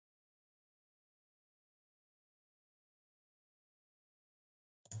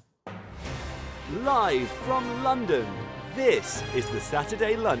Live from London, this is the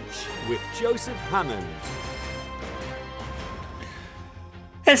Saturday Lunch with Joseph Hammond.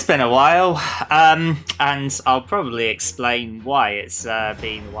 It's been a while, and I'll probably explain why it's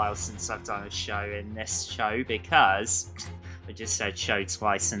been a while since I've done a show in this show, because I just said show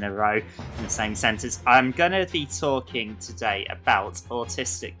twice in a row in the same sentence. I'm going to be talking today about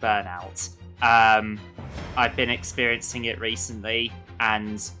autistic burnout. I've been experiencing it recently,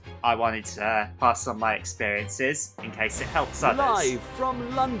 and I wanted to pass on my experiences in case it helps others. Live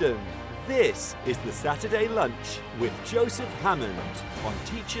from London, this is the Saturday Lunch with Joseph Hammond on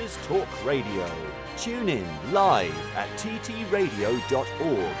Teachers Talk Radio. Tune in live at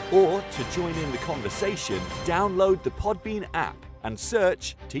ttradio.org, or to join in the conversation, download the Podbean app and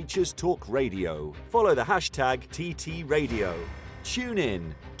search Teachers Talk Radio. Follow the hashtag TTRadio. Tune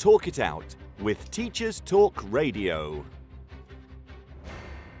in, talk it out with Teachers Talk Radio.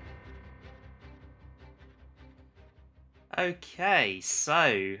 Okay,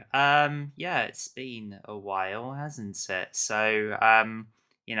 so it's been a while, hasn't it? So I'm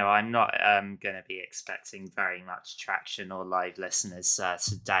not going to be expecting very much traction or live listeners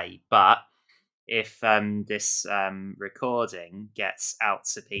today, but if this recording gets out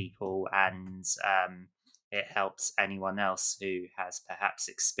to people and it helps anyone else who has perhaps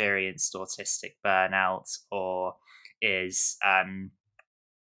experienced autistic burnout or is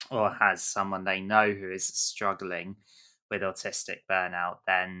or has someone they know who is struggling with autistic burnout,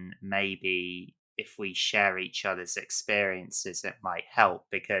 then maybe if we share each other's experiences, it might help,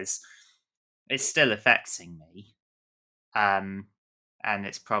 because it's still affecting me. And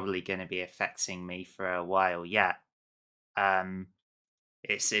it's probably going to be affecting me for a while yet.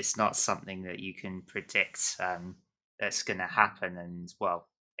 It's not something that you can predict that's going to happen, and well,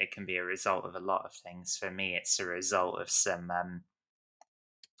 it can be a result of a lot of things. For me, it's a result of some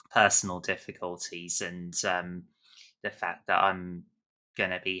personal difficulties and the fact that I'm going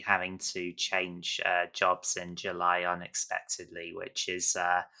to be having to change jobs in July unexpectedly, which has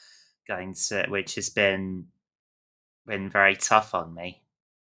been very tough on me.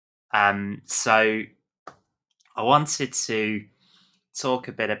 So I wanted to talk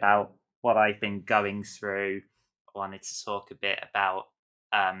a bit about what I've been going through. I wanted to talk a bit about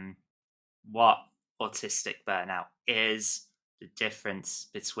what autistic burnout is, the difference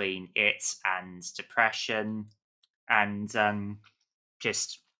between it and depression, and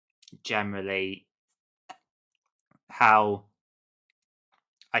just generally how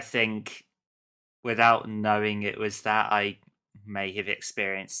I think, without knowing it was that, I may have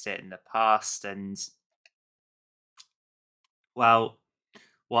experienced it in the past, and well,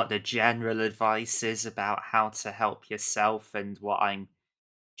 what the general advice is about how to help yourself, and what I'm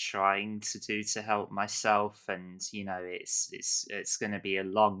trying to do to help myself. And it's going to be a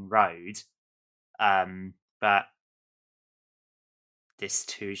long road, but this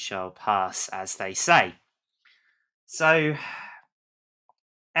too shall pass, as they say. So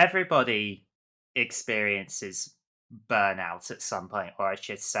everybody experiences burnout at some point, or I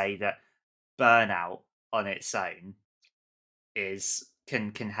should say that burnout on its own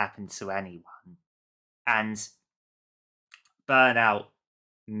can happen to anyone. And burnout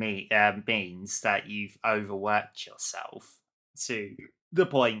means that you've overworked yourself to the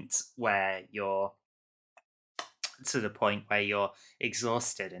point where you're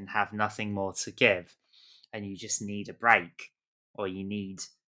exhausted and have nothing more to give, and you just need a break, or you need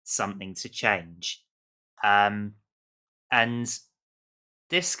something to change. And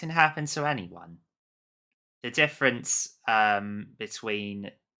this can happen to anyone. The difference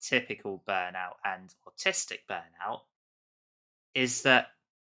between typical burnout and autistic burnout is that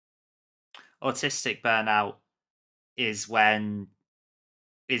autistic burnout is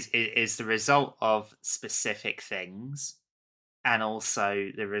the result of specific things, and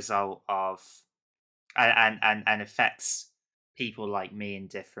also the result of and affects people like me in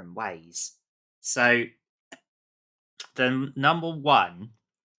different ways. So the number one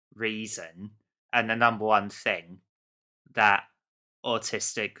reason and the number one thing that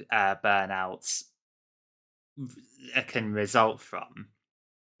autistic burnouts can result from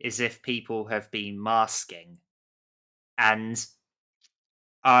is if people have been masking. And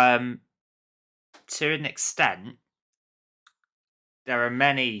to an extent, there are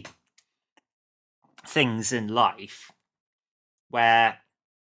many things in life where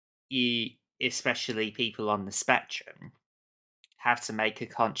you, especially people on the spectrum, have to make a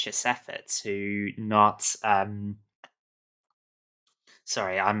conscious effort to not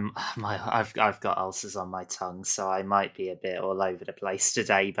sorry, I've got ulcers on my tongue, so I might be a bit all over the place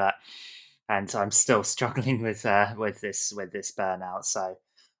today, and I'm still struggling with this burnout, so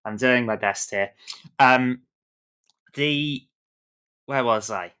I'm doing my best here. Where was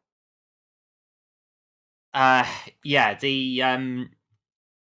I? Yeah, the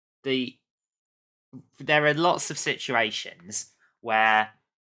there are lots of situations whereby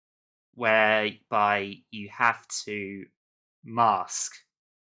you have to mask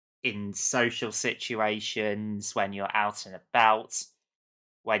in social situations, when you're out and about,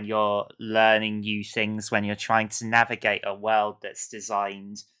 when you're learning new things, when you're trying to navigate a world that's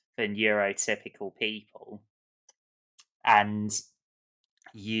designed for neurotypical people. And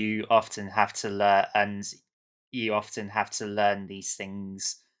you often have to learn these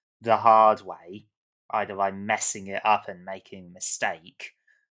things the hard way, either by messing it up and making a mistake,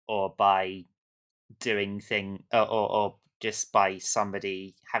 or by doing or just by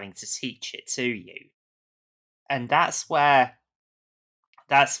somebody having to teach it to you. And that's what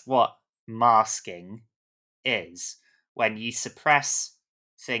masking is, when you suppress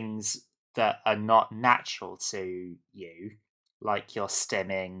things that are not natural to you, like your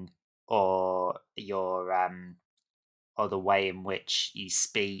stimming, or or the way in which you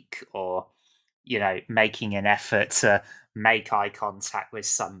speak, or making an effort to make eye contact with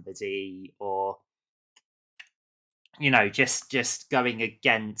somebody, or just going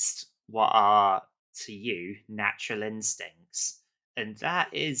against what are to you natural instincts. And that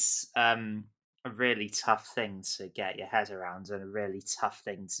is a really tough thing to get your head around, and a really tough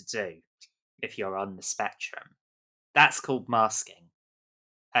thing to do if you're on the spectrum. That's called masking.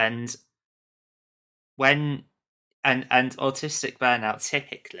 And when and autistic burnout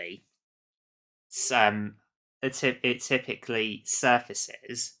typically it typically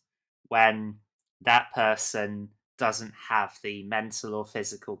surfaces when that person doesn't have the mental or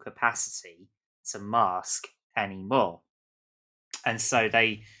physical capacity to mask anymore. And so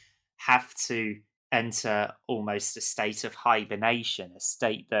they have to enter almost a state of hibernation, a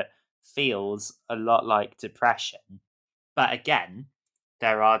state that feels a lot like depression. But again,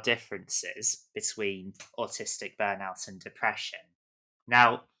 there are differences between autistic burnout and depression.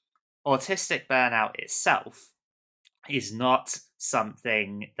 Now, autistic burnout itself is not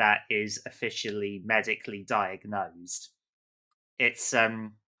something that is officially medically diagnosed. It's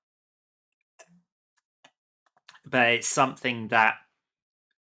but it's something that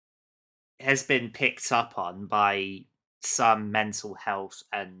has been picked up on by some mental health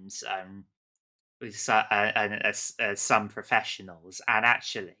and some professionals. And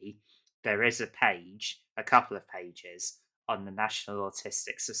actually, there is a couple of pages on the National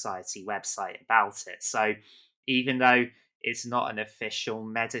Autistic Society website about it. So even though it's not an official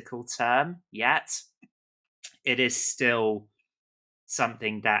medical term yet, it is still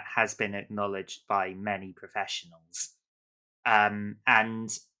something that has been acknowledged by many professionals. And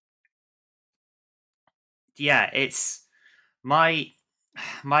yeah, it's my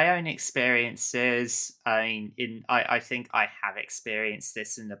own experiences. I mean, I think I have experienced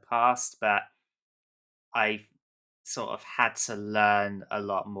this in the past, but I've sort of had to learn a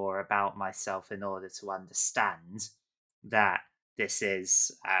lot more about myself in order to understand that this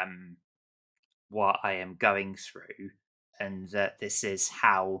is what I am going through, and that this is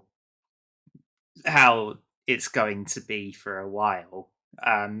how it's going to be for a while,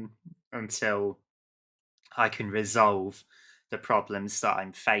 until I can resolve the problems that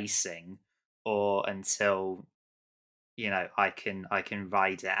I'm facing, or until I can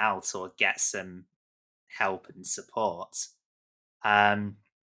ride it out or get some help and support. Um,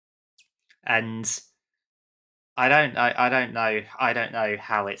 and I don't know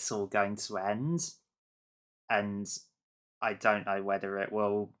how it's all going to end, and I don't know whether it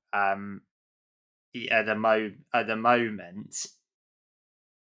will. At the moment,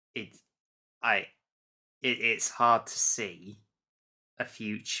 it I it's hard to see a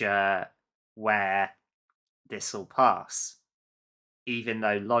future where this will pass, even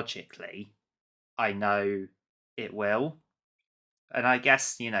though logically I know it will. And I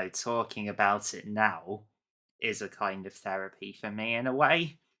guess, talking about it now is a kind of therapy for me in a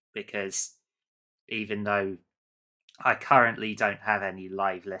way, because even though I currently don't have any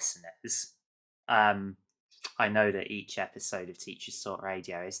live listeners, um, I know that each episode of Teachers Talk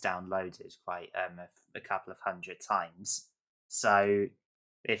Radio is downloaded quite a couple of hundred times. So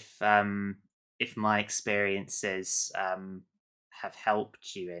if my experiences have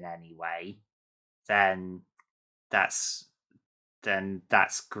helped you in any way, then that's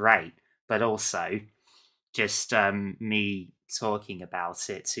that's great. But also, just me talking about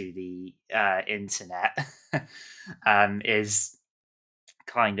it to the internet is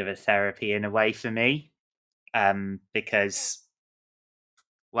kind of a therapy in a way for me, because,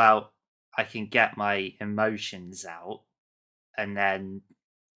 well, I can get my emotions out, and then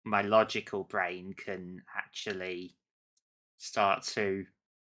my logical brain can actually start to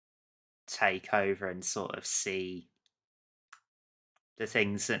take over and sort of see the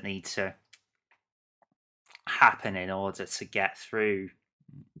things that need to happen in order to get through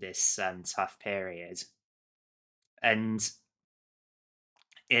this tough period. And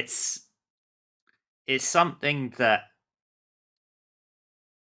it's it's something that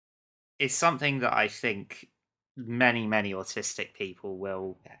I think many autistic people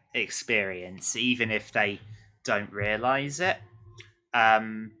will experience, even if they don't realize it.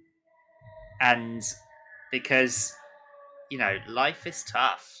 And because life is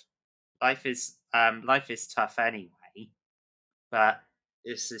tough. Life is tough anyway, but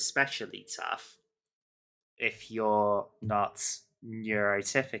it's especially tough if you're not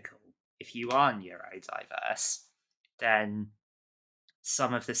neurotypical. If you are neurodiverse, then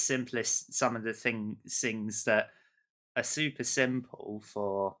some of the things that are super simple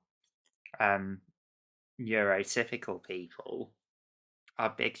for um, neurotypical people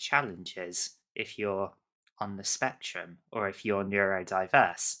are big challenges if you're on the spectrum or if you're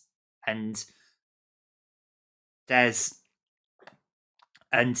neurodiverse. And there's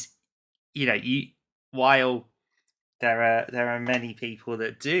and you while there are many people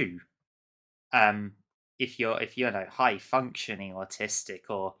that do, if you're high functioning autistic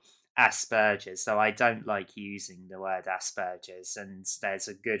or Asperger's, though I don't like using the word Asperger's, and there's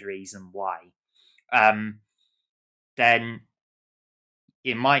a good reason why, then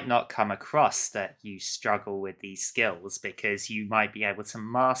it might not come across that you struggle with these skills because you might be able to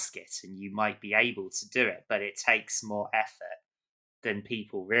mask it and you might be able to do it, but it takes more effort than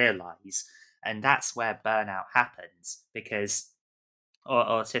people realize. And that's where burnout happens, because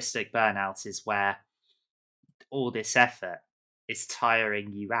autistic burnout is where all this effort is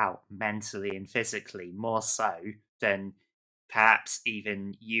tiring you out mentally and physically, more so than perhaps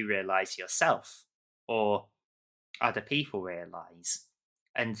even you realize yourself or other people realize.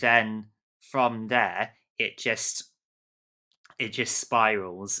 And then from there, it just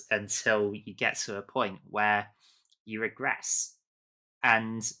spirals until you get to a point where you regress.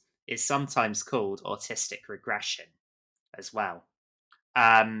 And it's sometimes called autistic regression as well.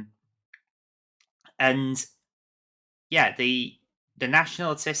 And yeah, the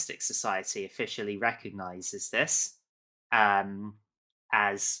National Autistic Society officially recognizes this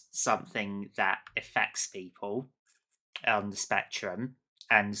as something that affects people on the spectrum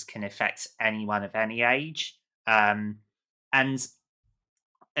and can affect anyone of any age. And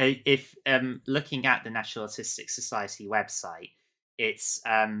if looking at the National Autistic Society website, it's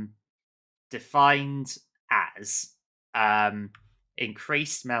defined as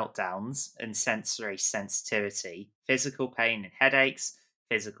increased meltdowns and sensory sensitivity, physical pain and headaches,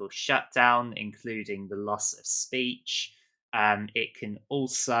 physical shutdown, including the loss of speech. It can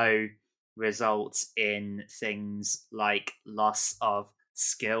also result in things like loss of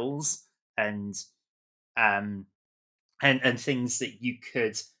skills and things that you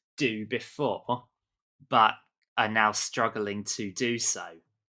could do before, but are now struggling to do so.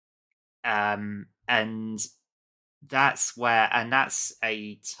 And that's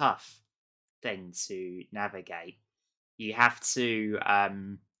a tough thing to navigate. You have to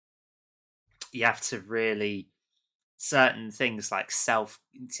really, certain things like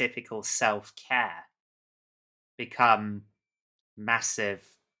typical self-care become massive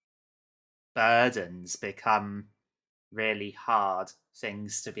burdens, become really hard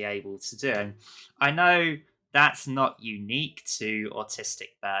things to be able to do. And I know that's not unique to autistic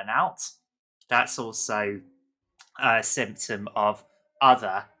burnout. That's also a symptom of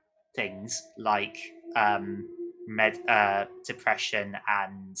other things like depression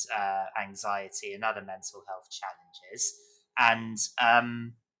and anxiety and other mental health challenges. And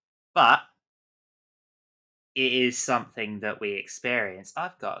but it is something that we experience.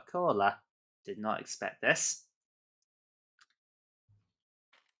 I've got a caller. Did not expect this.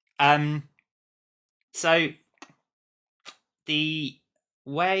 So the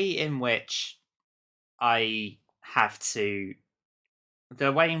way in which the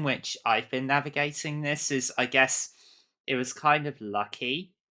way in which I've been navigating this is, I guess, it was kind of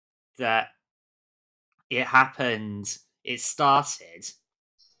lucky that it happened. It started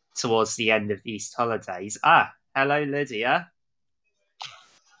towards the end of the East holidays. Hello, Lydia.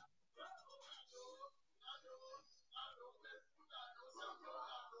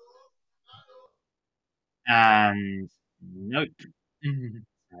 And nope. Sorry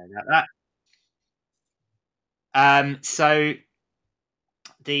about that.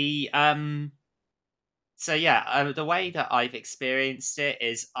 The way that I've experienced it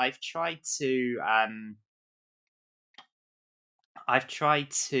is I've tried to I've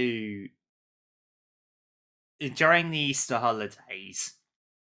tried to during the Easter holidays.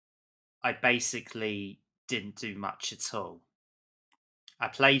 I basically didn't do much at all. I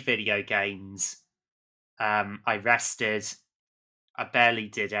played video games. I rested. I barely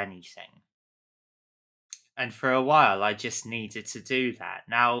did anything. And for a while, I just needed to do that.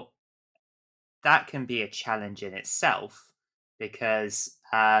 Now, that can be a challenge in itself because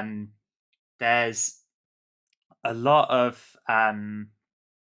there's a lot of.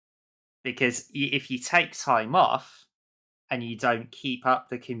 Because if you take time off and you don't keep up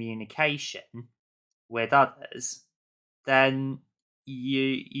the communication with others, then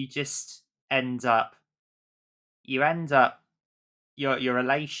you just end up you end up your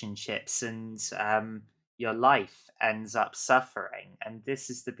relationships and your life ends up suffering, and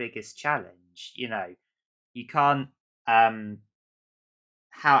this is the biggest challenge. You can't um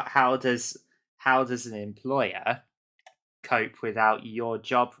how does an employer cope without your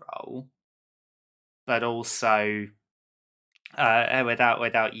job role, but also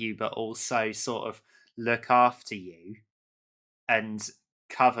without you, but also sort of look after you and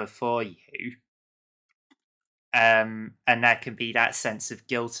cover for you. And there can be that sense of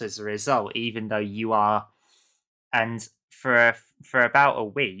guilt as a result, even though you are. And for about a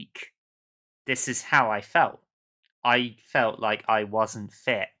week, this is how I felt. I felt like I wasn't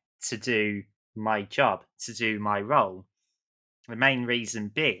fit to do my job, to do my role. The main reason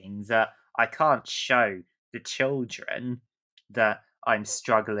being that I can't show the children that I'm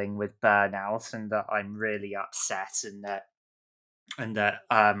struggling with burnout and that I'm really upset and that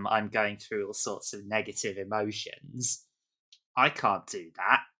I'm going through all sorts of negative emotions. I can't do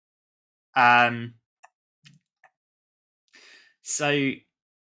that. Um, so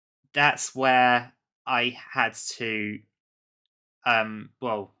that's where I had to.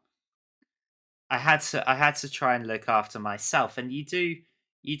 Well, I had to try and look after myself, and you do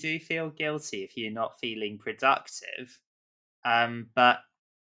feel guilty if you're not feeling productive. But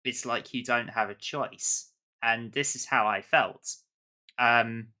it's like you don't have a choice, and this is how I felt.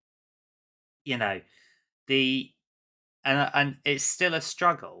 Um, you know the and it's still a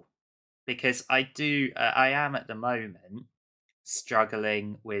struggle because I am at the moment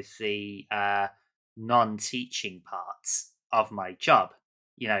struggling with the non-teaching parts of my job.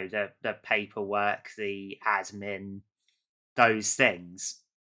 The paperwork, the admin, those things.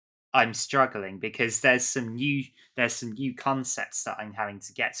 I'm struggling because there's some new concepts that I'm having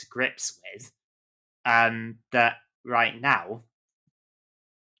to get to grips with. That right now,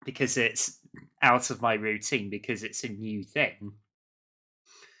 because it's out of my routine, because it's a new thing,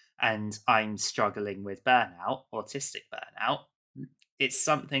 and I'm struggling with burnout, autistic burnout. It's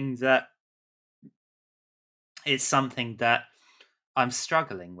something that it's something that I'm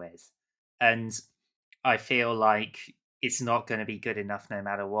struggling with, and I feel like it's not going to be good enough no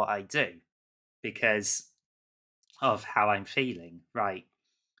matter what I do because of how I'm feeling right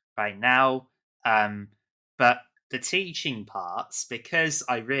now. But the teaching parts, because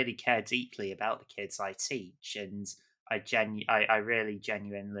I really care deeply about the kids I teach, and I really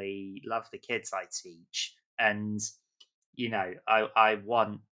genuinely love the kids I teach, and I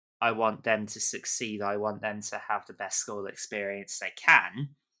want them to succeed. I want them to have the best school experience they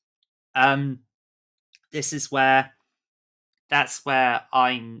can. Um, this is where that's where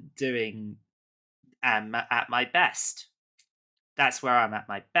I'm doing at my best. That's where I'm at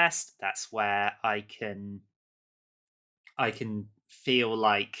my best. That's where I can feel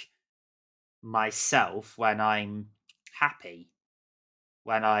like myself when I'm happy,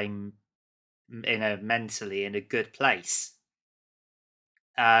 when I'm mentally in a good place.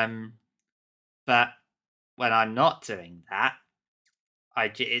 Um, but when I'm not doing that,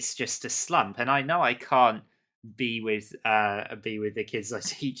 it's just a slump, and I know I can't be with the kids I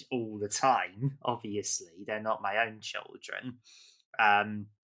teach all the time. Obviously, they're not my own children. Um,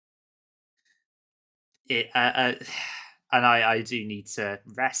 it and I do need to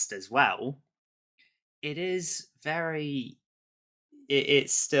rest as well. It is very.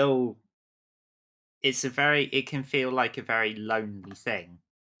 It's still. It can feel like a very lonely thing,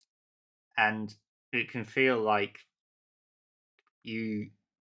 and it can feel like you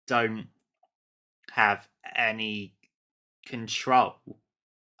don't have any control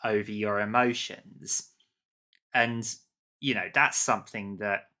over your emotions. And that's something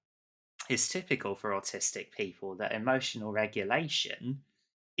that is typical for autistic people, that emotional regulation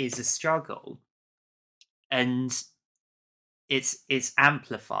is a struggle, and it's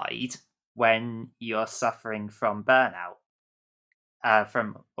amplified when you're suffering from burnout,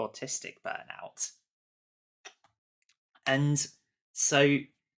 from autistic burnout. And so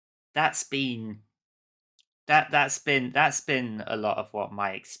that's been that's been a lot of what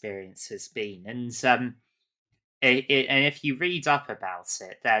my experience has been, and and if you read up about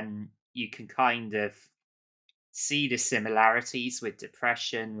it, then you can kind of see the similarities with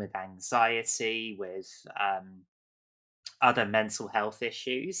depression, with anxiety, with other mental health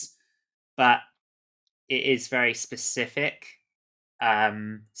issues, but it is very specific.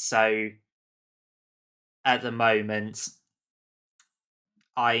 So at the moment,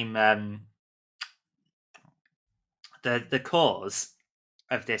 I'm the cause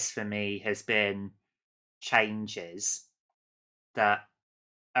of this for me has been changes that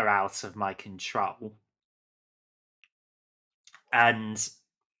are out of my control, and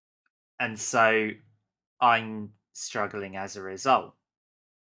so I'm struggling as a result.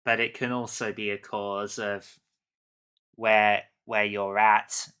 But it can also be a cause of where you're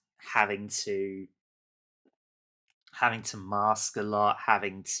at, having to mask a lot,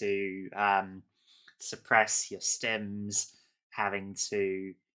 having to suppress your stims, having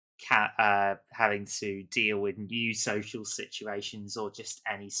to having to deal with new social situations or just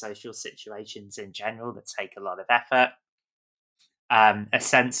any social situations in general that take a lot of effort. A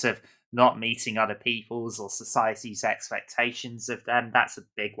sense of not meeting other people's or society's expectations of them. That's a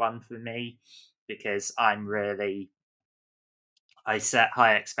big one for me because I set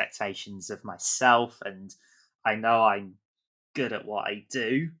high expectations of myself, and I know I'm good at what I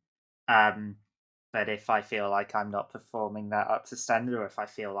do. Um, but if I feel like I'm not performing that up to standard, or if I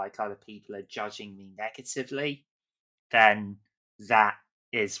feel like other people are judging me negatively, then that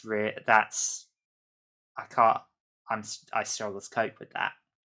that's I can't. I struggle to cope with that.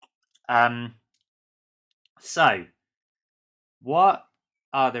 Um, so what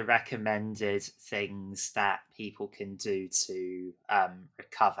are the recommended things that people can do to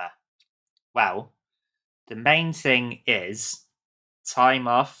recover? Well, the main thing is time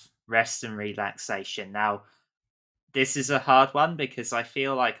off, rest, and relaxation. Now, this is a hard one because I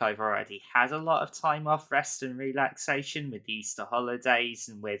feel like I've already had a lot of time off, rest, and relaxation with the Easter holidays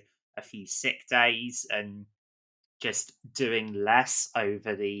and with a few sick days and just doing less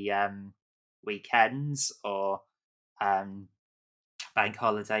over the weekends or um, bank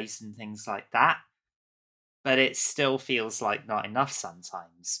holidays and things like that. But it still feels like not enough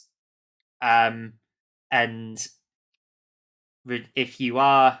sometimes. Um, and if you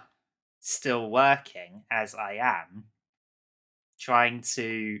are still working, as I am, trying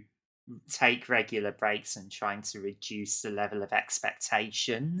to take regular breaks and trying to reduce the level of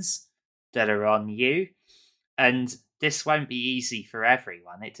expectations that are on you. And this won't be easy for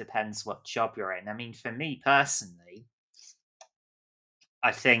everyone. It depends what job you're in. I mean, for me personally,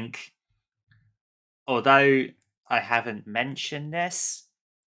 I think, although I haven't mentioned this,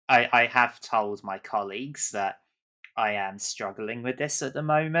 I have told my colleagues that I am struggling with this at the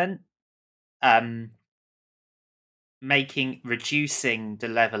moment. Um, reducing the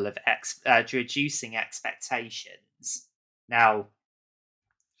level of reducing expectations. Now,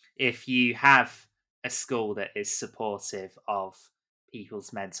 if you have a school that is supportive of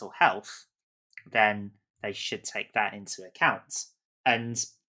people's mental health, then they should take that into account. And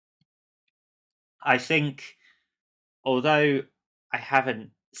I think, although I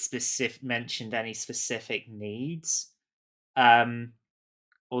haven't mentioned any specific needs, um,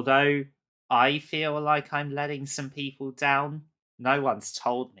 although I feel like I'm letting some people down, no one's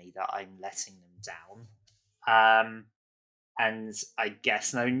told me that I'm letting them down. And I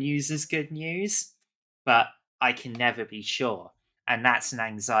guess no news is good news, but I can never be sure. And that's an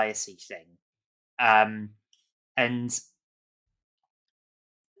anxiety thing. And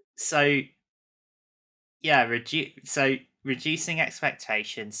so, yeah, reducing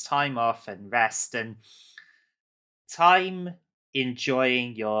expectations, time off and rest, and time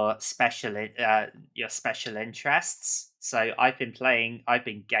enjoying your special interests. So I've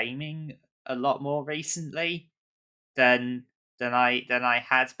been gaming a lot more recently than I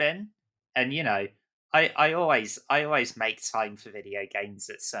had been, and I always make time for video games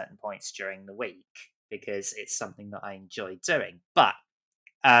at certain points during the week because it's something that I enjoy doing. But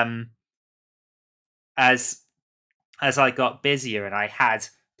um, as I got busier and I had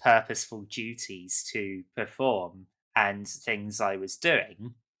purposeful duties to perform and things I was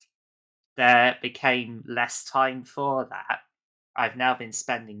doing, there became less time for that. I've now been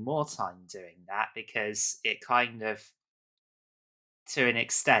spending more time doing that because it kind of, to an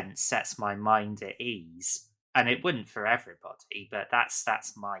extent, sets my mind at ease. And it wouldn't for everybody, but that's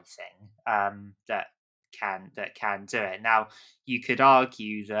my thing. That can do it. Now, you could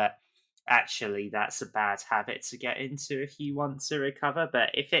argue that actually that's a bad habit to get into if you want to recover,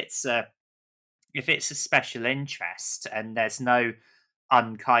 but if it's a special interest and there's no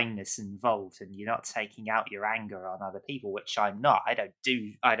unkindness involved, and you're not taking out your anger on other people, which I'm not. I don't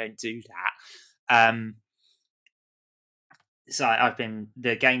do that. So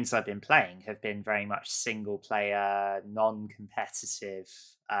the games I've been playing have been very much single player, non-competitive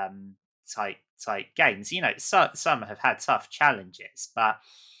type games. Some have had tough challenges, but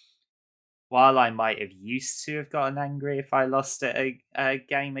while I might have used to have gotten angry if I lost at a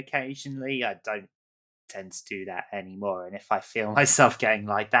game occasionally, I don't tend to do that anymore. And if I feel myself getting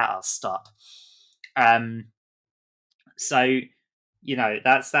like that, I'll stop. So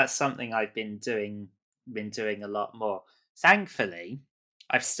that's something I've been doing a lot more. Thankfully,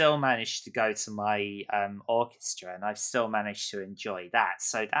 I've still managed to go to my orchestra, and I've still managed to enjoy that.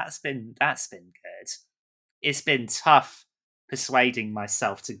 So that's been good. It's been tough persuading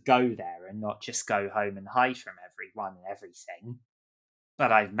myself to go there and not just go home and hide from everyone and everything,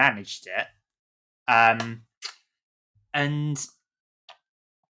 but I've managed it. And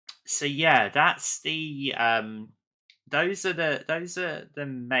so yeah, that's the those are the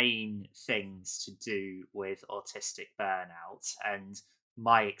main things to do with autistic burnout and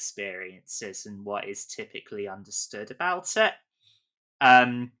my experiences and what is typically understood about it.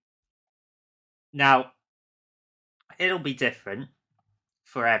 Now, it'll be different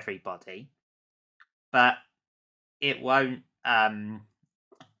for everybody, but it won't.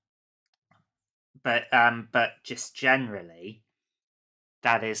 But just generally,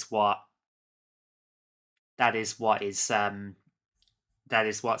 that is what's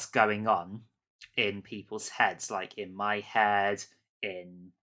going on in people's heads, like in my head,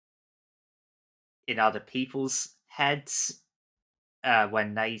 in other people's heads,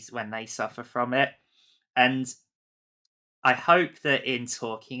 when they suffer from it. And I hope that in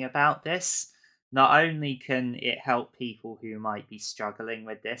talking about this, not only can it help people who might be struggling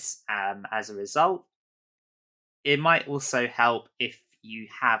with this as a result, it might also help if you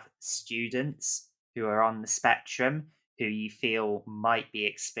have students who are on the spectrum who you feel might be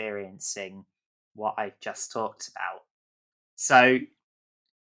experiencing what I've just talked about. So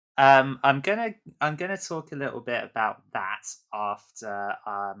I'm gonna talk a little bit about that after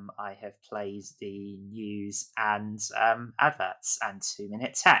I have played the news and adverts and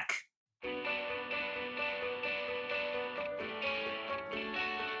 2-Minute Tech.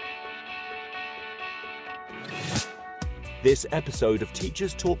 This episode of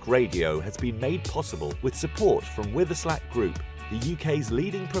Teachers Talk Radio has been made possible with support from Witherslack Group, the UK's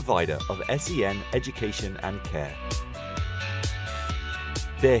leading provider of SEN education and care.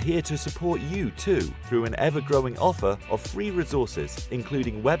 They're here to support you too through an ever-growing offer of free resources,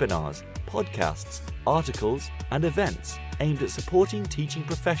 including webinars, podcasts, articles, and events aimed at supporting teaching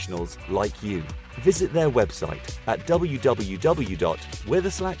professionals like you. Visit their website at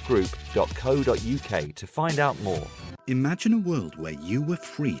www.witherslackgroup.co.uk to find out more. Imagine a world where you were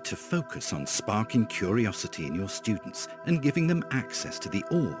free to focus on sparking curiosity in your students and giving them access to the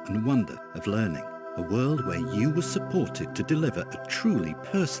awe and wonder of learning. A world where you were supported to deliver a truly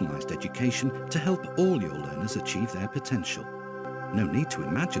personalised education to help all your learners achieve their potential. No need to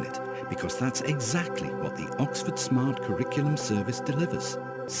imagine it, because that's exactly what the Oxford Smart Curriculum Service delivers.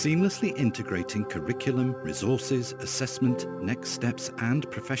 Seamlessly integrating curriculum, resources, assessment, next steps and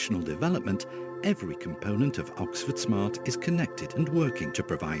professional development, every component of Oxford Smart is connected and working to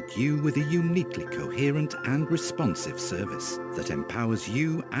provide you with a uniquely coherent and responsive service that empowers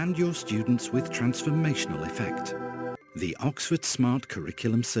you and your students with transformational effect. The Oxford Smart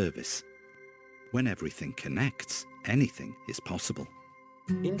Curriculum Service. When everything connects, anything is possible.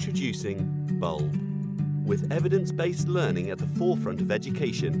 Introducing Bulb. With evidence-based learning at the forefront of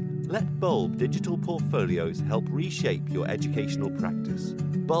education, let Bulb digital portfolios help reshape your educational practice.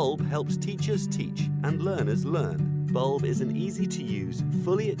 Bulb helps teachers teach and learners learn. Bulb is an easy-to-use,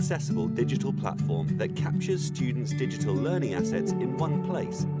 fully accessible digital platform that captures students' digital learning assets in one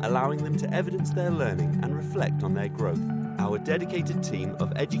place, allowing them to evidence their learning and reflect on their growth. Our dedicated team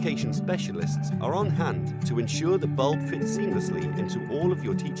of education specialists are on hand to ensure that Bulb fits seamlessly into all of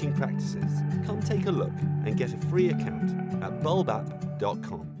your teaching practices. Come take a look and get a free account at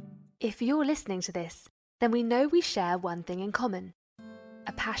bulbapp.com. If you're listening to this, then we know we share one thing in common: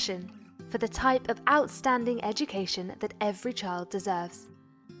 a passion for the type of outstanding education that every child deserves.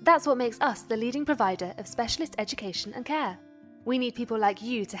 That's what makes us the leading provider of specialist education and care. We need people like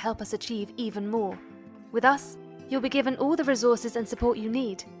you to help us achieve even more. With us, you'll be given all the resources and support you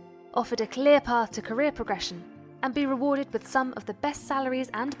need, offered a clear path to career progression, and be rewarded with some of the best salaries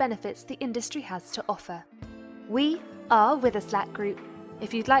and benefits the industry has to offer. We are Witherslack Group.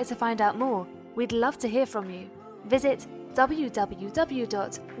 If you'd like to find out more, we'd love to hear from you. Visit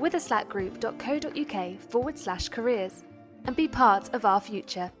www.witherslackgroup.co.uk/careers. and be part of our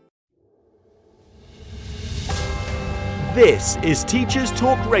future. This is Teachers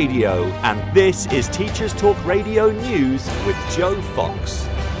Talk Radio, and this is Teachers Talk Radio News with Joe Fox.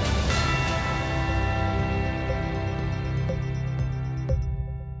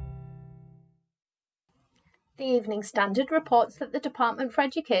 The Evening Standard reports that the Department for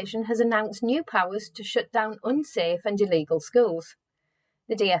Education has announced new powers to shut down unsafe and illegal schools.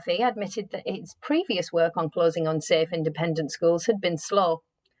 The DFE admitted that its previous work on closing unsafe independent schools had been slow.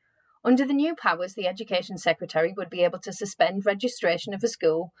 Under the new powers, the Education Secretary would be able to suspend registration of a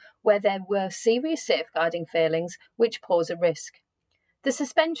school where there were serious safeguarding failings which pose a risk. The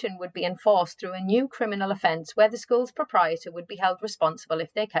suspension would be enforced through a new criminal offence where the school's proprietor would be held responsible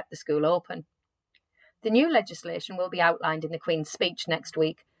if they kept the school open. The new legislation will be outlined in the Queen's speech next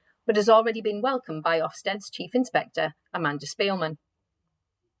week, but has already been welcomed by Ofsted's Chief Inspector, Amanda Spielman.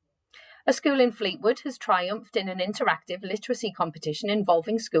 A school in Fleetwood has triumphed in an interactive literacy competition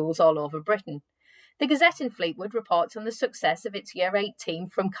involving schools all over Britain. The Gazette in Fleetwood reports on the success of its Year 8 team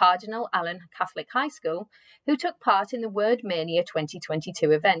from Cardinal Allen Catholic High School, who took part in the Word Mania 2022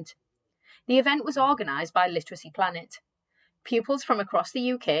 event. The event was organised by Literacy Planet. Pupils from across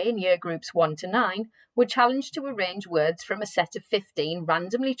the UK in year groups 1 to 9 were challenged to arrange words from a set of 15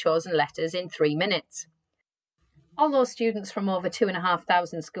 randomly chosen letters in 3 minutes. Although students from over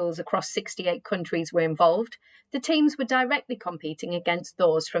 2,500 schools across 68 countries were involved, the teams were directly competing against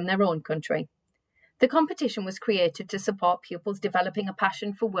those from their own country. The competition was created to support pupils developing a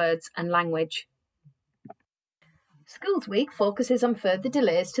passion for words and language. Schools Week focuses on further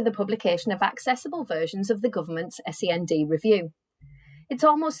delays to the publication of accessible versions of the government's SEND review. It's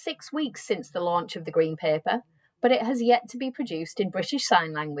almost 6 weeks since the launch of the Green Paper, but it has yet to be produced in British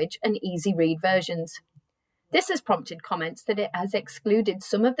Sign Language and easy-read versions. This has prompted comments that it has excluded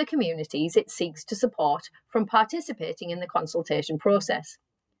some of the communities it seeks to support from participating in the consultation process.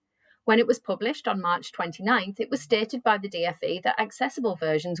 When it was published on March 29th, it was stated by the DFE that accessible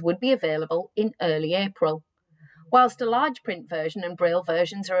versions would be available in early April. Whilst a large print version and Braille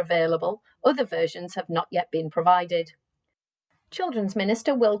versions are available, other versions have not yet been provided. Children's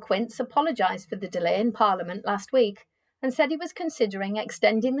Minister Will Quince apologised for the delay in Parliament last week and said he was considering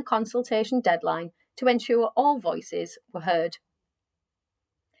extending the consultation deadline to ensure all voices were heard.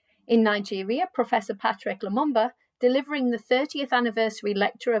 In Nigeria, Professor Patrick Lumumba, delivering the 30th anniversary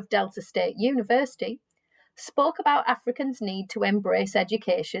lecture of Delta State University, spoke about Africans' need to embrace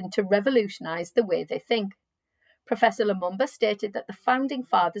education to revolutionise the way they think. Professor Lumumba stated that the founding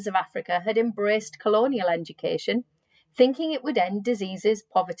fathers of Africa had embraced colonial education, thinking it would end diseases,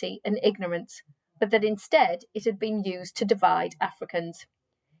 poverty and ignorance, but that instead it had been used to divide Africans.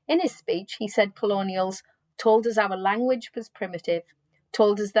 In his speech, he said colonials told us our language was primitive,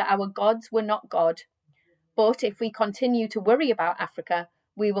 told us that our gods were not God. But if we continue to worry about Africa,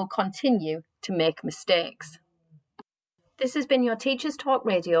 we will continue to make mistakes. This has been your Teachers Talk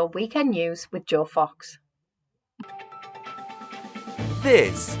Radio Weekend News with Joe Fox.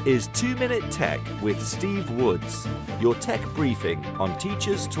 This is 2 Minute Tech with Steve Woods, your tech briefing on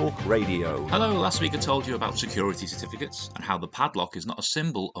Teachers Talk Radio. Hello, last week I told you about security certificates and how the padlock is not a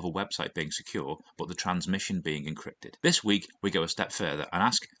symbol of a website being secure, but the transmission being encrypted. This week we go a step further and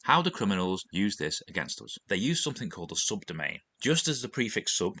ask, how do criminals use this against us? They use something called a subdomain. Just as the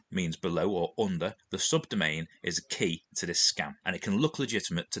prefix sub means below or under, the subdomain is a key to this scam, and it can look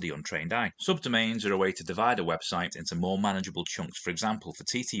legitimate to the untrained eye. Subdomains are a way to divide a website into more manageable chunks. For example, for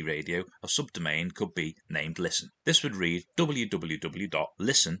TT Radio, a subdomain could be named Listen. This would read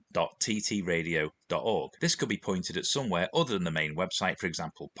www.listen.ttradio.org. This could be pointed at somewhere other than the main website, for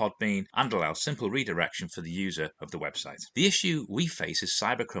example Podbean, and allow simple redirection for the user of the website. The issue we face is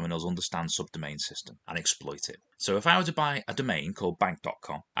cybercriminals understand subdomain system and exploit it. So if I were to buy a domain called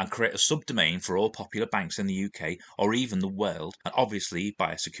bank.com and create a subdomain for all popular banks in the UK or even the world, and obviously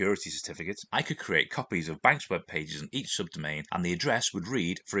buy a security certificate, I could create copies of banks' web pages on each subdomain, and the address would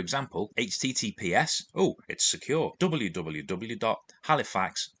read, for example, https, it's secure,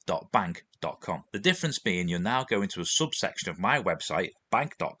 www.halifax.bank.com. The difference being you're now going to a subsection of my website,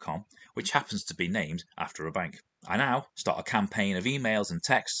 bank.com, which happens to be named after a bank. I now start a campaign of emails and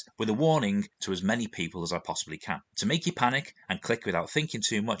texts with a warning to as many people as I possibly can. To make you panic and click without thinking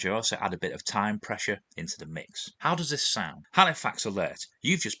too much, I also add a bit of time pressure into the mix. How does this sound? Halifax alert.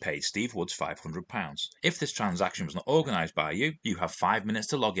 You've just paid Steve Woods £500. If this transaction was not organised by you, you have 5 minutes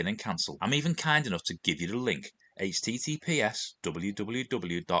to log in and cancel. I'm even kind enough to give you the link. https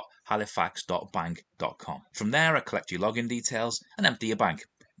www.halifax.bank.com. From there I collect your login details and empty your bank.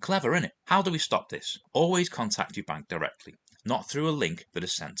 Clever, innit? How do we stop this? Always contact your bank directly, not through a link that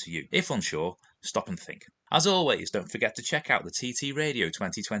is sent to you. If unsure, stop and think. As always, don't forget to check out the TT Radio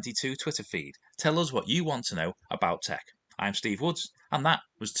 2022 Twitter feed. Tell us what you want to know about tech. I'm Steve Woods, and that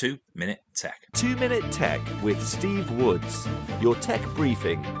was 2 Minute Tech. 2 Minute Tech with Steve Woods, your tech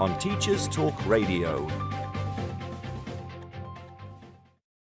briefing on Teachers Talk Radio.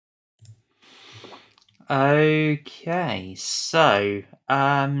 Okay, so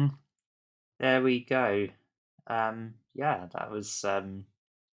there we go. Yeah, that was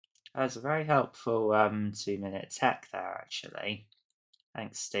a very helpful 2 Minute Tech there, actually.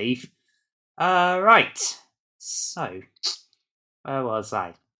 Thanks, Steve. Right. So, where was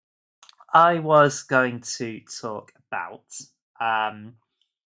I? I was going to talk about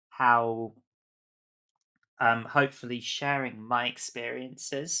how hopefully sharing my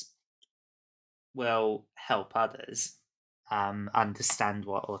experiences will help others understand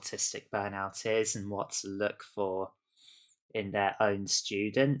what autistic burnout is and what to look for in their own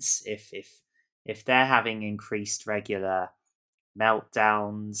students if they're having increased regular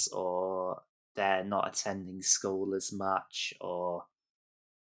meltdowns, or they're not attending school as much, or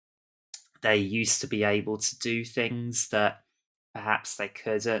they used to be able to do things that perhaps they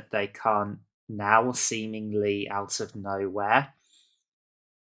can't now, seemingly out of nowhere,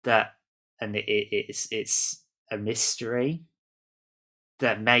 and it's a mystery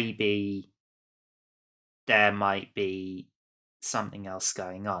that maybe there might be something else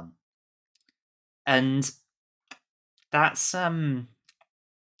going on. And that's and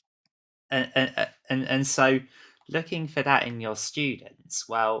so looking for that in your students,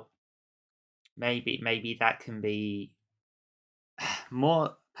 well, maybe that can be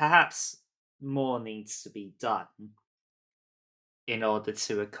perhaps more needs to be done in order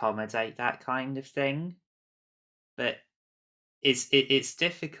to accommodate that kind of thing. But it's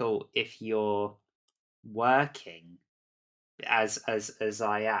difficult if you're working as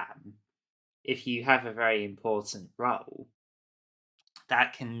I am. If you have a very important role,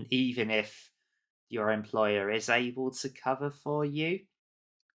 that can, even if your employer is able to cover for you,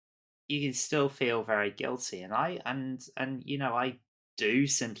 you can still feel very guilty. And I do,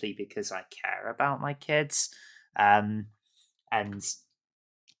 simply because I care about my kids. And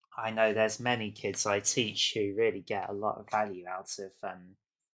I know there's many kids I teach who really get a lot of value out of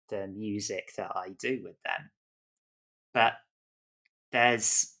the music that I do with them. But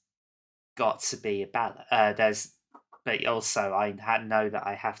there's got to be a balance. But also I know that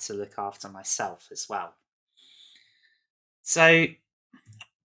I have to look after myself as well. So,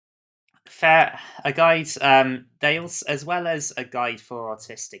 a guide. They also, as well as a guide for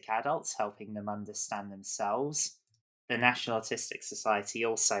autistic adults, helping them understand themselves, the National Autistic Society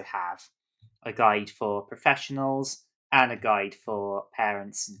also have a guide for professionals and a guide for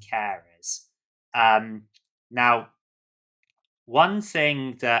parents and carers. Now, one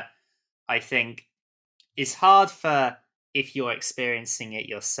thing that I think is hard for if you're experiencing it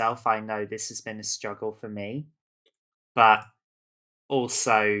yourself, I know this has been a struggle for me, but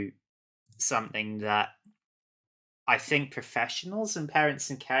also something that I think professionals and parents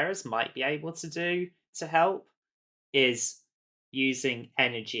and carers might be able to do to help, is using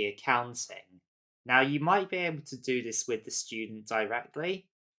energy accounting. Now, you might be able to do this with the student directly.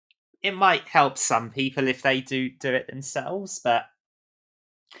 It might help some people if they do it themselves, but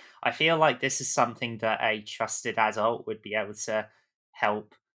I feel like this is something that a trusted adult would be able to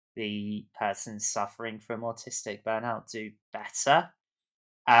help the person suffering from autistic burnout do better.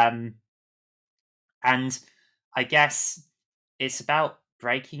 And I guess it's about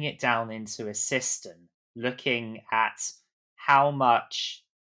breaking it down into a system, looking at how much,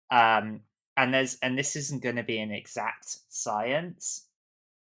 and this isn't going to be an exact science,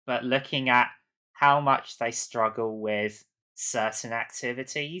 but looking at how much they struggle with certain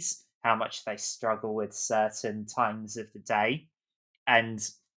activities, how much they struggle with certain times of the day, and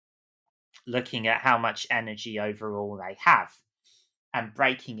looking at how much energy overall they have, and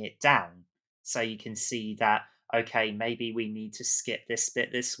breaking it down so you can see that, okay, maybe we need to skip this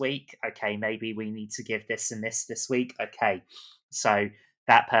bit this week. Okay, maybe we need to give this and this week. Okay, so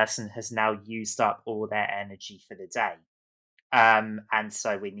that person has now used up all their energy for the day. And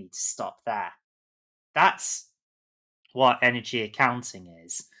so we need to stop there. That's what energy accounting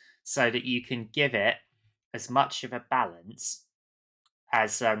is, so that you can give it as much of a balance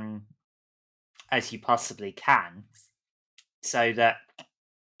as you possibly can, so that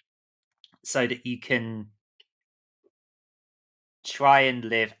you can try and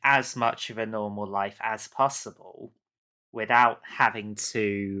live as much of a normal life as possible without having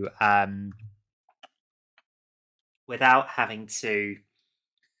to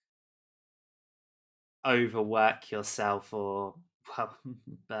overwork yourself or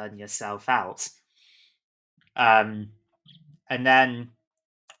burn yourself out. And then,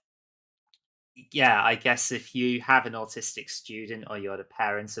 yeah, I guess if you have an autistic student or you're the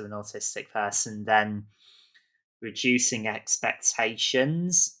parent of an autistic person, then reducing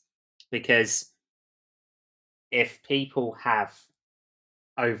expectations, because if people have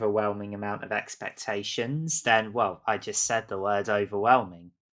overwhelming amount of expectations, then, well, I just said the word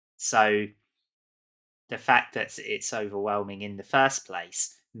overwhelming. So the fact that it's overwhelming in the first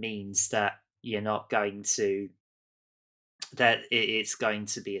place means that you're not going to, that it's going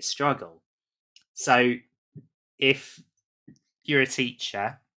to be a struggle. So if you're a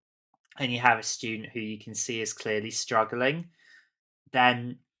teacher and you have a student who you can see is clearly struggling,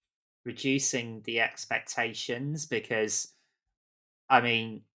 then reducing the expectations, because I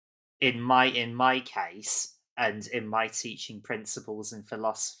mean, in my case and in my teaching principles and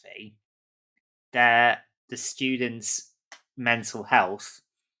philosophy, the students' mental health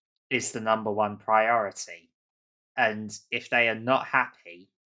is the number one priority. And if they are not happy,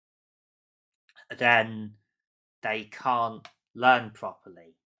 then they can't learn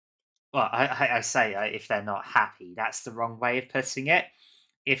properly. Well, I say if they're not happy, that's the wrong way of putting it.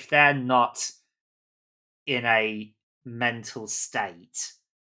 If they're not in a mental state,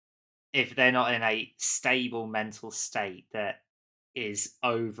 if they're not in a stable mental state that is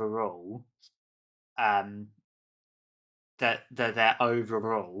overall, that they're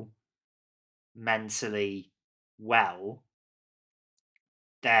overall mentally well,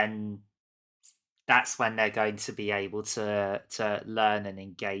 then that's when they're going to be able to learn and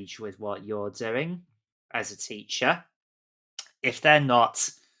engage with what you're doing as a teacher. If they're not,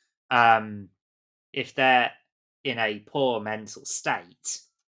 if they're in a poor mental state,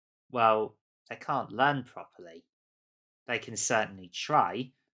 well, they can't learn properly. They can certainly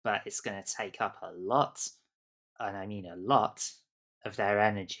try, but it's going to take up a lot, and I mean a lot, of their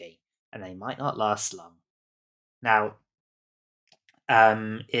energy, and they might not last long. Now,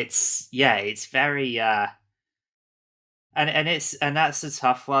 it's very and that's a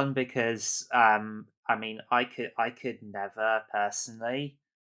tough one, because I mean, I could never personally,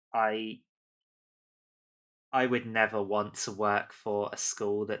 I would never want to work for a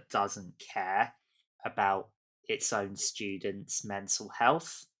school that doesn't care about its own students' mental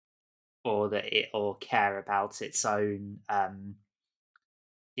health, or care about its own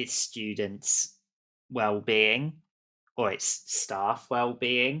its students' well-being, or its staff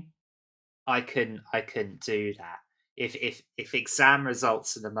well-being. I couldn't do that. If exam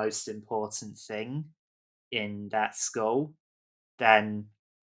results are the most important thing in that school, then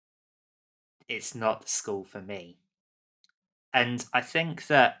it's not the school for me. And I think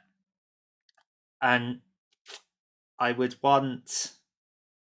that, and I would want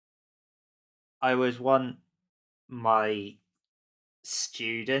my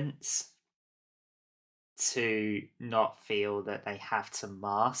students to not feel that they have to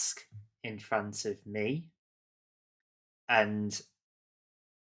mask in front of me. And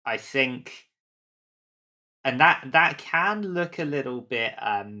I think, and that can look a little bit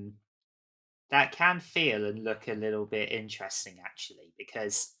that can feel and look a little bit interesting, actually,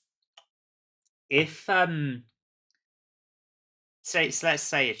 because if so let's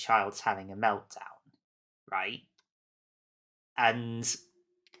say a child's having a meltdown, right? And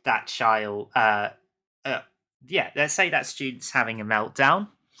that child let's say that student's having a meltdown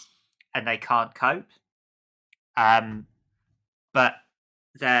and they can't cope, but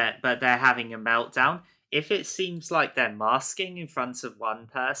they're having a meltdown. If it seems like they're masking in front of one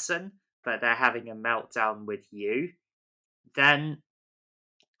person, but they're having a meltdown with you, then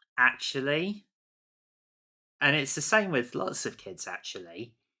actually, and it's the same with lots of kids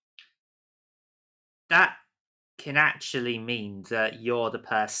actually, that can actually mean that you're the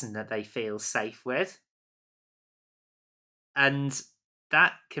person that they feel safe with. And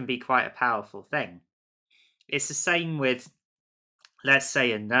that can be quite a powerful thing. It's the same with, let's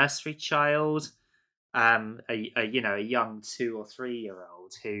say, a nursery child, a young 2 or 3 year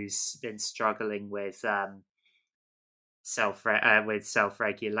old who's been struggling with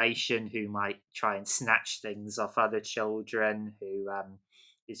self-regulation, who might try and snatch things off other children, who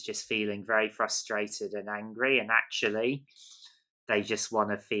is just feeling very frustrated and angry, and actually they just want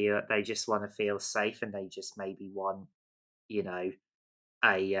to feel safe, and they just maybe want,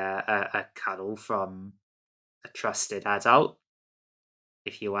 a cuddle from a trusted adult.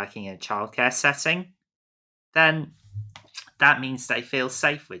 If you're working in a childcare setting, then that means they feel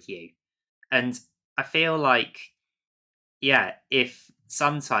safe with you. And I feel like, if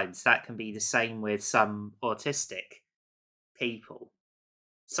sometimes that can be the same with some autistic people.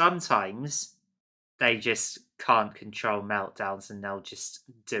 Sometimes they just can't control meltdowns and they'll just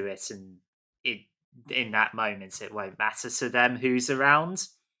do it, and in that moment it won't matter to them who's around.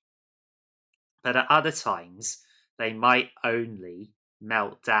 But at other times, they might only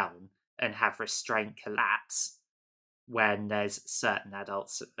melt down and have restraint collapse when there's certain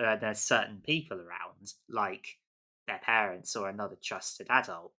there's certain people around, like their parents or another trusted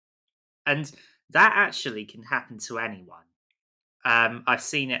adult. And that actually can happen to anyone. I've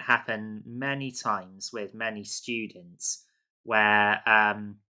seen it happen many times with many students where I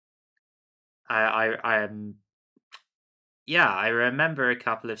remember a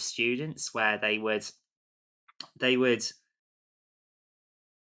couple of students where they would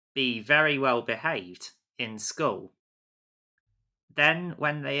be very well behaved in school. Then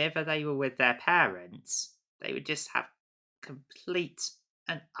whenever they were with their parents, they would just have complete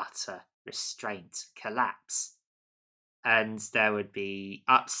and utter restraint collapse. And there would be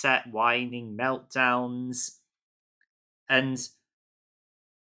upset, whining, meltdowns. And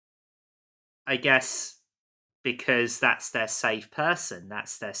I guess because that's their safe person,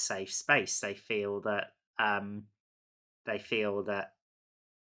 that's their safe space, they feel that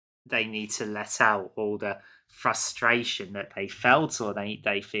they need to let out all the frustration that they felt, or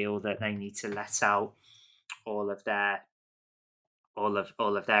they feel that they need to let out all of their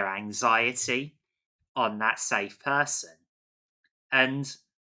anxiety on that safe person. And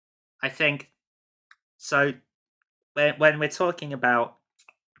I think so when we're talking about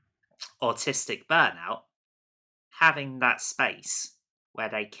autistic burnout, having that space where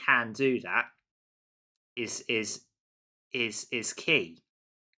they can do that is key.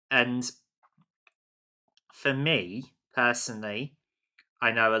 And for me personally,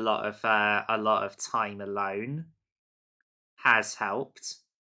 I know a lot of time alone has helped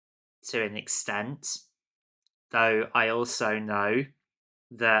to an extent, though I also know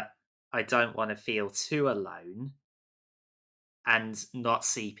that I don't want to feel too alone and not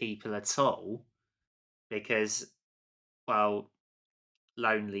see people at all, because, well,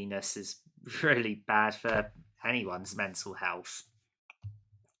 loneliness is really bad for anyone's mental health.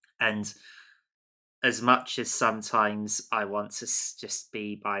 And as much as sometimes I want to just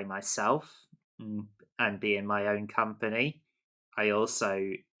be by myself and be in my own company, I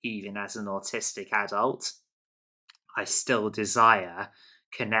also, even as an autistic adult, I still desire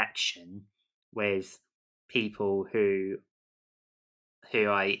connection with people who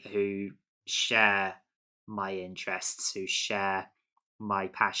share my interests, who share my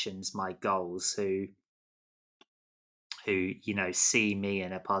passions, my goals, who see me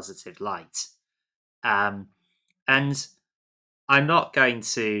in a positive light. And I'm not going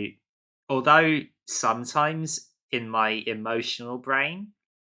to, although sometimes in my emotional brain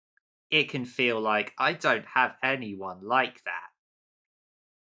it can feel like I don't have anyone like that.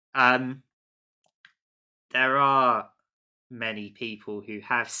 There are many people who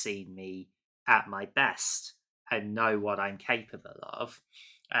have seen me at my best and know what I'm capable of.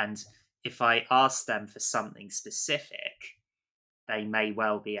 And if I ask them for something specific, they may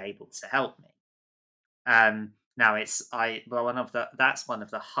well be able to help me. Now that's one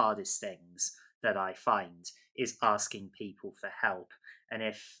of the hardest things that I find, is asking people for help. And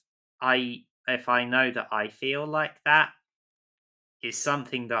if I know that I feel like that, is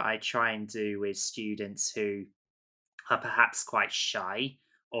something that I try and do with students who are perhaps quite shy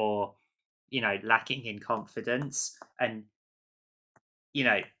or, lacking in confidence. And,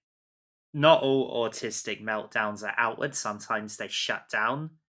 not all autistic meltdowns are outward. Sometimes they shut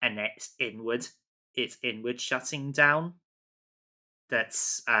down and it's inward shutting down.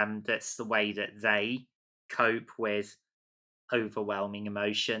 That's the way that they cope with overwhelming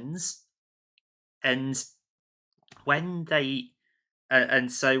emotions. And when they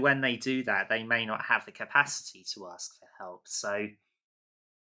when they do that, they may not have the capacity to ask for help. So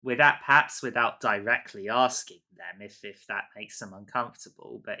perhaps without directly asking them, if that makes them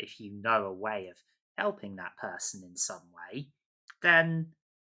uncomfortable, but if you know a way of helping that person in some way, then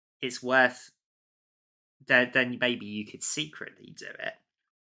it's worth. Then maybe you could secretly do it.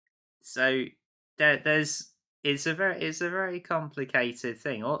 So it's a very complicated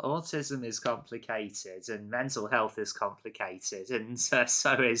thing. Autism is complicated, and mental health is complicated, and so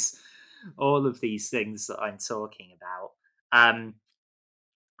is all of these things that I'm talking about.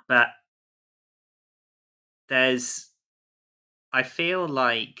 But I feel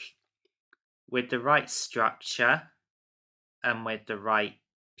like with the right structure and with the right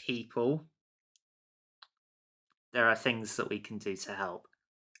people, there are things that we can do to help.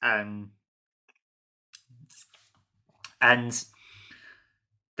 And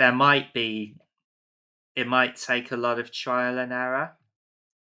it might take a lot of trial and error,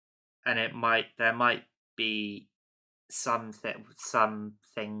 and there might be some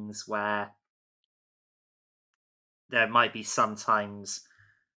things where there might be some times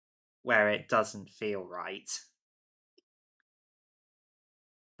where it doesn't feel right,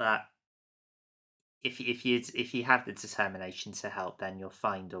 but if you have the determination to help, then you'll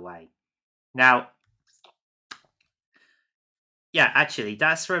find a way. Now, yeah, actually,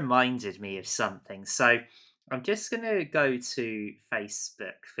 that's reminded me of something. So I'm just going to go to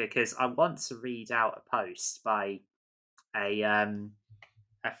Facebook because I want to read out a post by a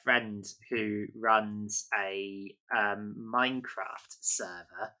friend who runs a Minecraft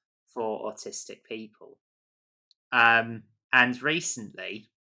server for autistic people. And recently,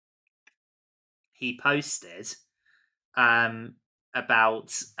 he posted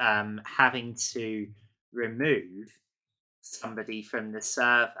about having to remove somebody from the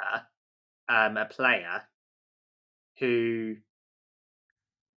server, a player who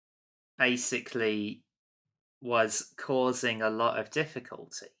basically was causing a lot of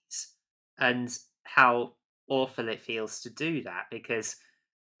difficulties, and how awful it feels to do that, because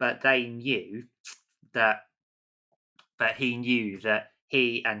but they knew that but he knew that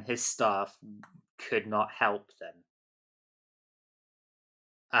he and his staff could not help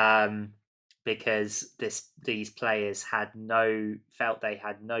them, because these players felt they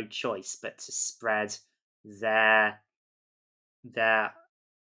had no choice but to spread their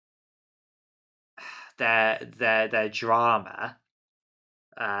drama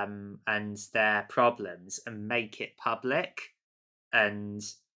and their problems and make it public, and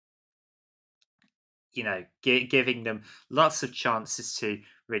giving them lots of chances to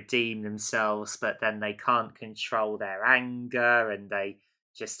redeem themselves, but then they can't control their anger and they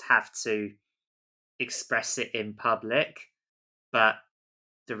just have to express it in public. But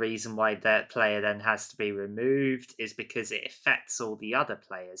the reason why that player then has to be removed is because it affects all the other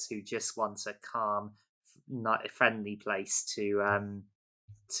players who just want a calm, friendly place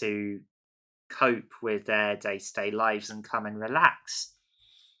to cope with their day-to-day lives and come and relax.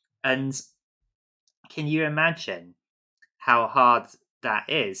 And can you imagine how hard that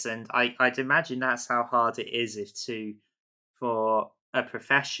is? And I'd imagine that's how hard it is for a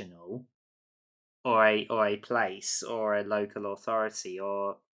professional or a place or a local authority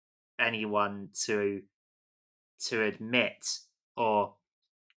or anyone to admit or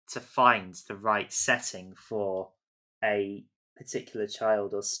to find the right setting for a particular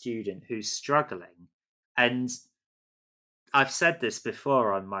child or student who's struggling. And I've said this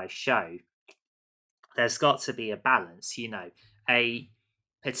before on my show, there's got to be a balance. A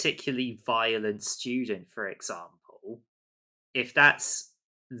particularly violent student, for example, if that's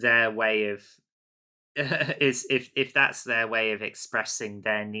their way of if that's their way of expressing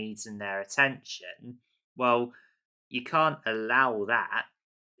their needs and their attention, well, you can't allow that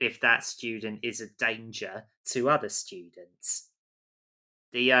if that student is a danger to other students.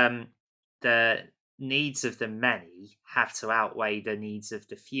 The needs of the many have to outweigh the needs of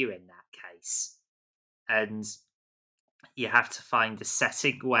the few in that case. And you have to find a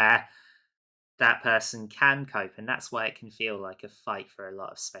setting where that person can cope, and that's why it can feel like a fight for a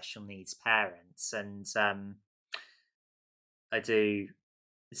lot of special needs parents. And so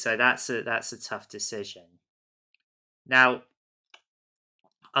that's a tough decision. Now,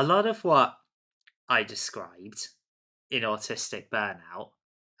 a lot of what I described in autistic burnout,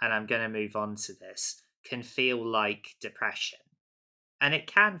 and I'm going to move on to this, can feel like depression. And it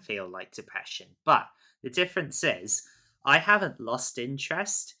can feel like depression, but the difference is I haven't lost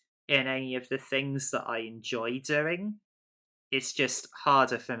interest in any of the things that I enjoy doing. It's just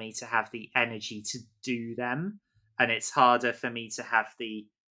harder for me to have the energy to do them, and it's harder for me to have the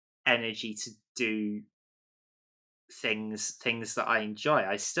energy to do things that I enjoy.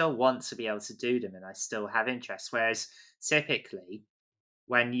 I still want to be able to do them and I still have interest, whereas typically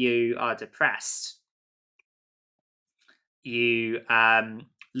when you are depressed, you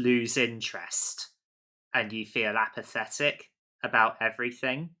lose interest and you feel apathetic about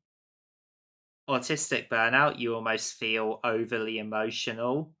everything. Autistic burnout, you almost feel overly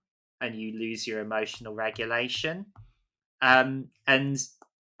emotional and you lose your emotional regulation. And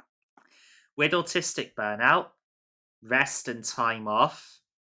with autistic burnout, rest and time off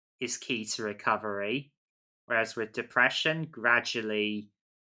is key to recovery. Whereas with depression, gradually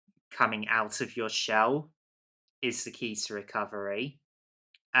coming out of your shell is the key to recovery.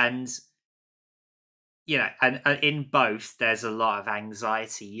 And and in both, there's a lot of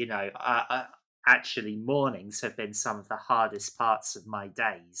anxiety. Actually, mornings have been some of the hardest parts of my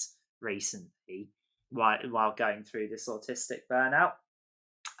days recently while going through this autistic burnout.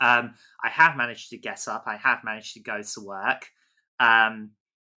 I have managed to get up. I have managed to go to work,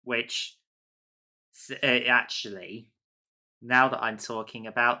 which actually, now that I'm talking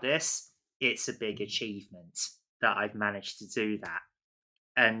about this, it's a big achievement that I've managed to do that.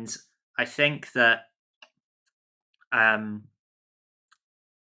 And I think that in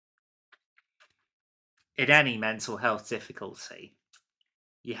any mental health difficulty,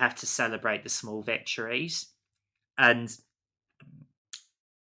 you have to celebrate the small victories. And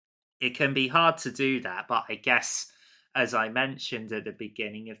it can be hard to do that, but I guess, as I mentioned at the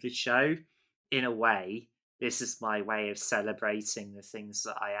beginning of the show, in a way, this is my way of celebrating the things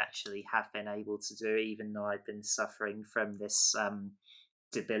that I actually have been able to do, even though I've been suffering from this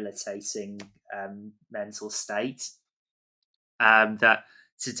debilitating mental state. That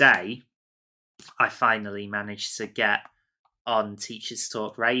today I finally managed to get on Teachers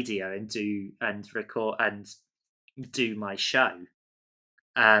Talk Radio and record and do my show.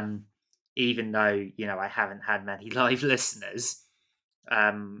 Even though, I haven't had many live listeners,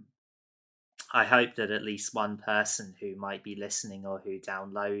 I hope that at least one person who might be listening or who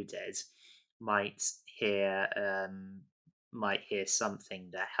downloaded might hear something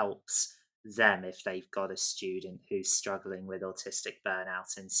that helps them if they've got a student who's struggling with autistic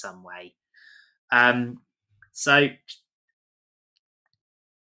burnout in some way. So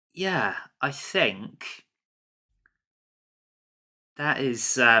yeah, I think that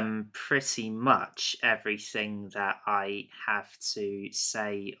is pretty much everything that I have to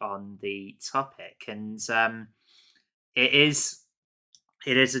say on the topic, and it is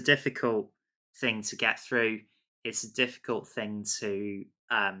a difficult thing to get through. It's a difficult thing to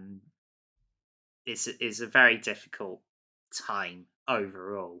it's a very difficult time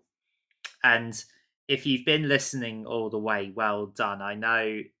overall. And if you've been listening all the way, well done. I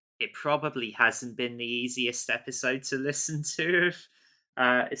know it probably hasn't been the easiest episode to listen to,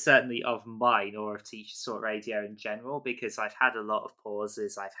 certainly of mine or of Teachers Talk Radio in general, because I've had a lot of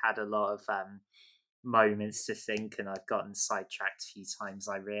pauses. I've had a lot of moments to think, and I've gotten sidetracked a few times.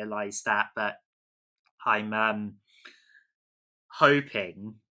 I realise that, but I'm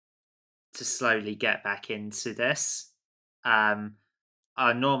hoping to slowly get back into this.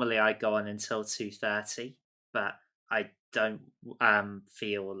 Normally I go on until 2:30, but I don't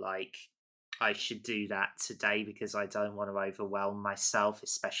feel like I should do that today because I don't want to overwhelm myself,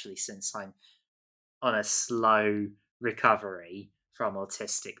 especially since I'm on a slow recovery from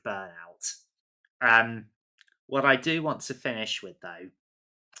autistic burnout. What I do want to finish with, though,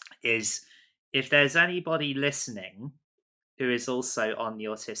 is if there's anybody listening who is also on the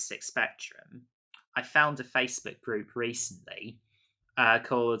autistic spectrum, I found a Facebook group recently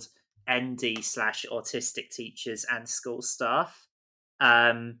called ND/Autistic Teachers and School Staff.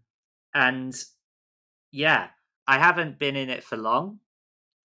 And yeah, I haven't been in it for long,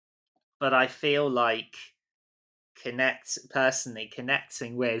 but I feel like personally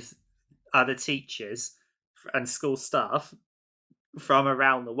connecting with other teachers and school staff from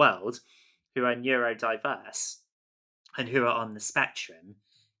around the world who are neurodiverse and who are on the spectrum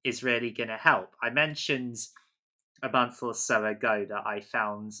is really going to help. I mentioned a month or so ago that I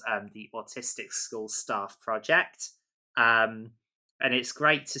found the Autistic School Staff Project. And it's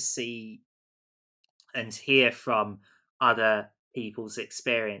great to see and hear from other people's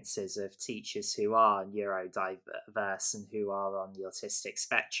experiences of teachers who are neurodiverse and who are on the autistic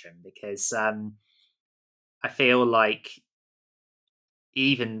spectrum, because I feel like,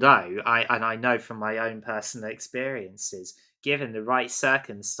 even though I know from my own personal experiences, given the right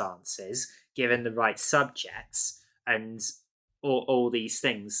circumstances, given the right subjects, and all these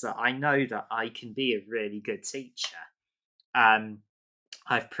things, that I know that I can be a really good teacher.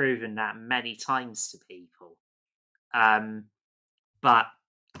 I've proven that many times to people. But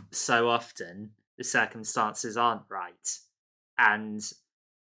so often the circumstances aren't right, and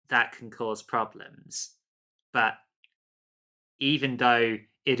that can cause problems. But even though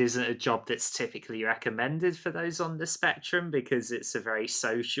it isn't a job that's typically recommended for those on the spectrum because it's a very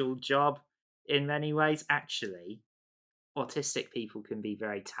social job in many ways, actually, autistic people can be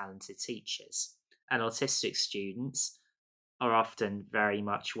very talented teachers, and autistic students are often very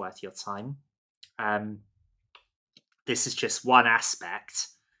much worth your time. This is just one aspect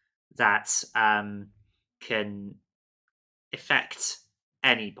that can affect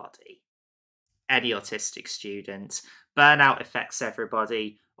anybody, any autistic student. Burnout affects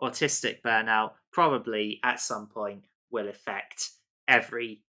everybody. Autistic burnout probably at some point will affect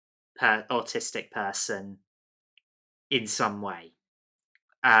every autistic person in some way.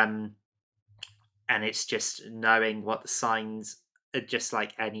 And it's just knowing what the signs are, just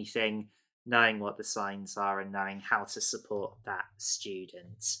like anything, knowing what the signs are and knowing how to support that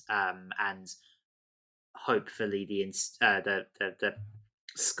student, and hopefully the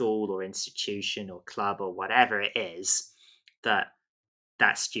school or institution or club or whatever it is that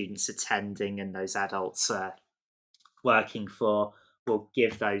student's attending and those adults are working for will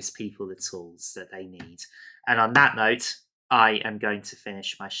give those people the tools that they need. And on that note, I am going to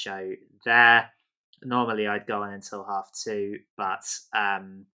finish my show there. Normally I'd go on until 2:30, but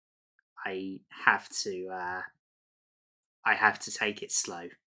I have to take it slow.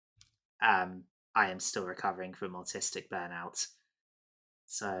 I am still recovering from autistic burnout.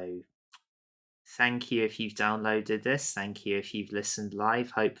 So thank you if you've downloaded this. Thank you if you've listened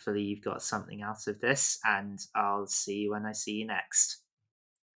live. Hopefully you've got something out of this, and I'll see you when I see you next.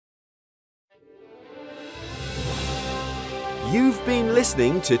 You've been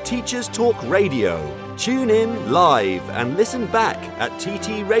listening to Teachers Talk Radio. Tune in live and listen back at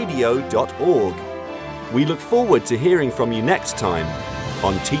ttradio.org. We look forward to hearing from you next time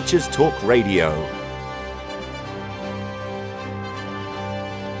on Teachers Talk Radio.